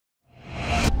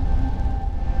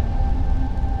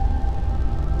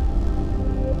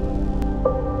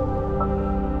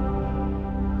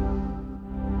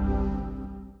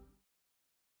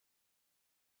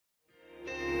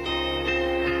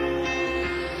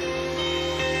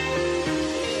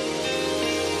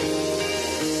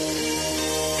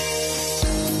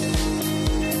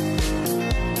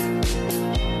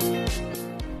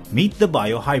Meet the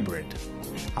Bio-Hybrid,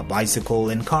 a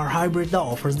bicycle and car hybrid that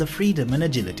offers the freedom and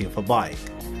agility of a bike,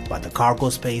 but the cargo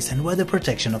space and weather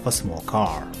protection of a small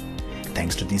car.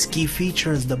 Thanks to these key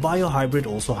features, the Bio-Hybrid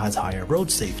also has higher road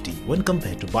safety when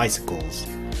compared to bicycles,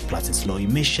 plus it's low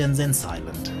emissions and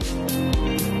silent.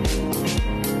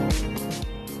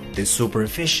 This super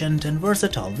efficient and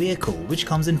versatile vehicle, which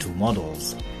comes in two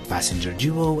models, passenger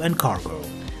duo and cargo,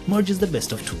 merges the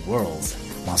best of two worlds,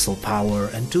 muscle power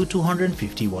and two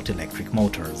 250-watt electric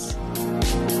motors.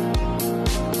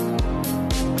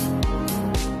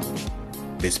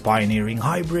 This pioneering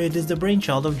hybrid is the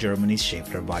brainchild of Germany's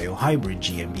Schaeffler Bio-Hybrid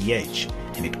GmbH,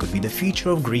 and it could be the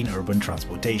future of green urban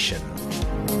transportation.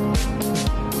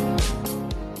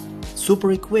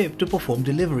 Super equipped to perform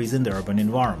deliveries in the urban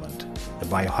environment, the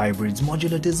Bio-Hybrid's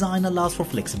modular design allows for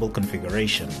flexible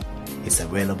configuration. It's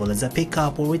available as a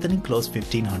pickup or with an enclosed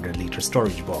 1500-liter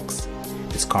storage box.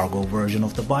 This cargo version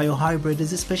of the Bio-Hybrid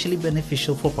is especially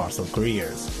beneficial for parcel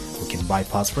couriers, who can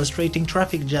bypass frustrating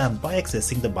traffic jams by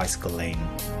accessing the bicycle lane.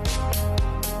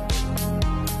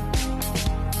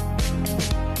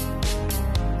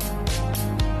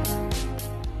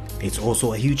 It's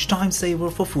also a huge time saver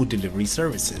for food delivery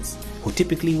services, who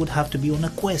typically would have to be on a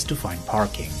quest to find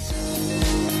parking.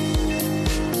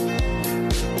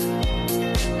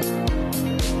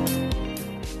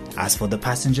 As for the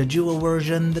passenger duo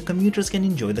version, the commuters can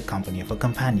enjoy the company of a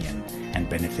companion and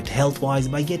benefit health-wise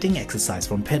by getting exercise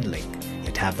from pedaling,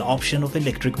 yet have the option of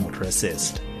electric motor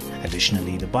assist.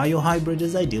 Additionally, the Bio-Hybrid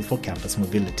is ideal for campus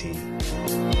mobility.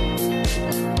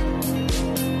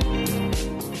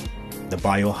 The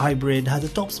Bio-Hybrid has a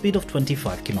top speed of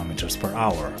 25 km per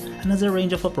hour and has a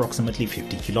range of approximately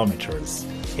 50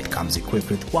 km. It comes equipped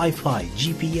with Wi-Fi,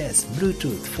 GPS,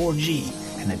 Bluetooth, 4G,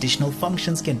 and additional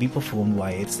functions can be performed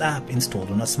via its app installed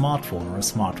on a smartphone or a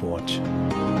smartwatch.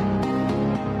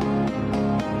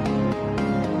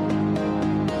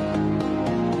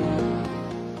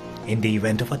 In the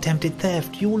event of attempted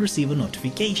theft, you will receive a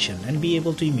notification and be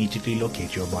able to immediately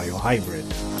locate your Bio-Hybrid.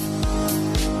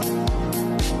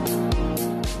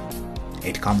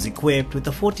 It comes equipped with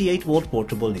a 48-volt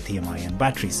portable lithium-ion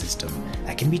battery system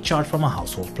that can be charged from a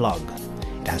household plug.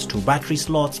 It has two battery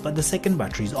slots, but the second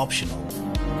battery is optional.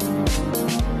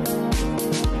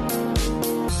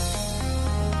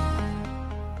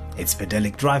 Its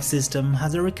pedalic drive system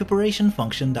has a recuperation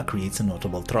function that creates a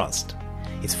notable thrust.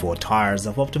 Its 4 tires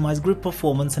have optimized grip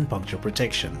performance and puncture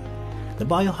protection. The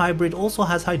Bio-Hybrid also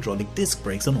has hydraulic disc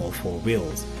brakes on all 4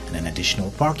 wheels and an additional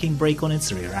parking brake on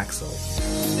its rear axle.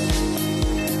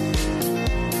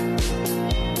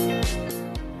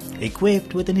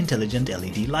 Equipped with an intelligent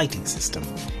LED lighting system,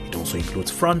 it also includes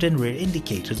front and rear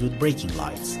indicators with braking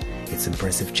lights. Its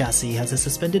impressive chassis has a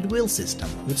suspended wheel system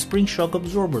with spring shock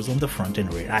absorbers on the front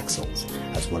and rear axles,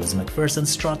 as well as McPherson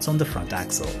struts on the front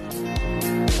axle.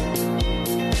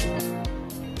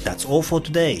 That's all for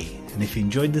today, and if you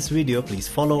enjoyed this video, please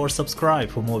follow or subscribe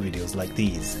for more videos like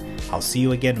these. I'll see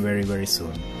you again very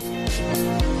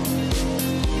soon.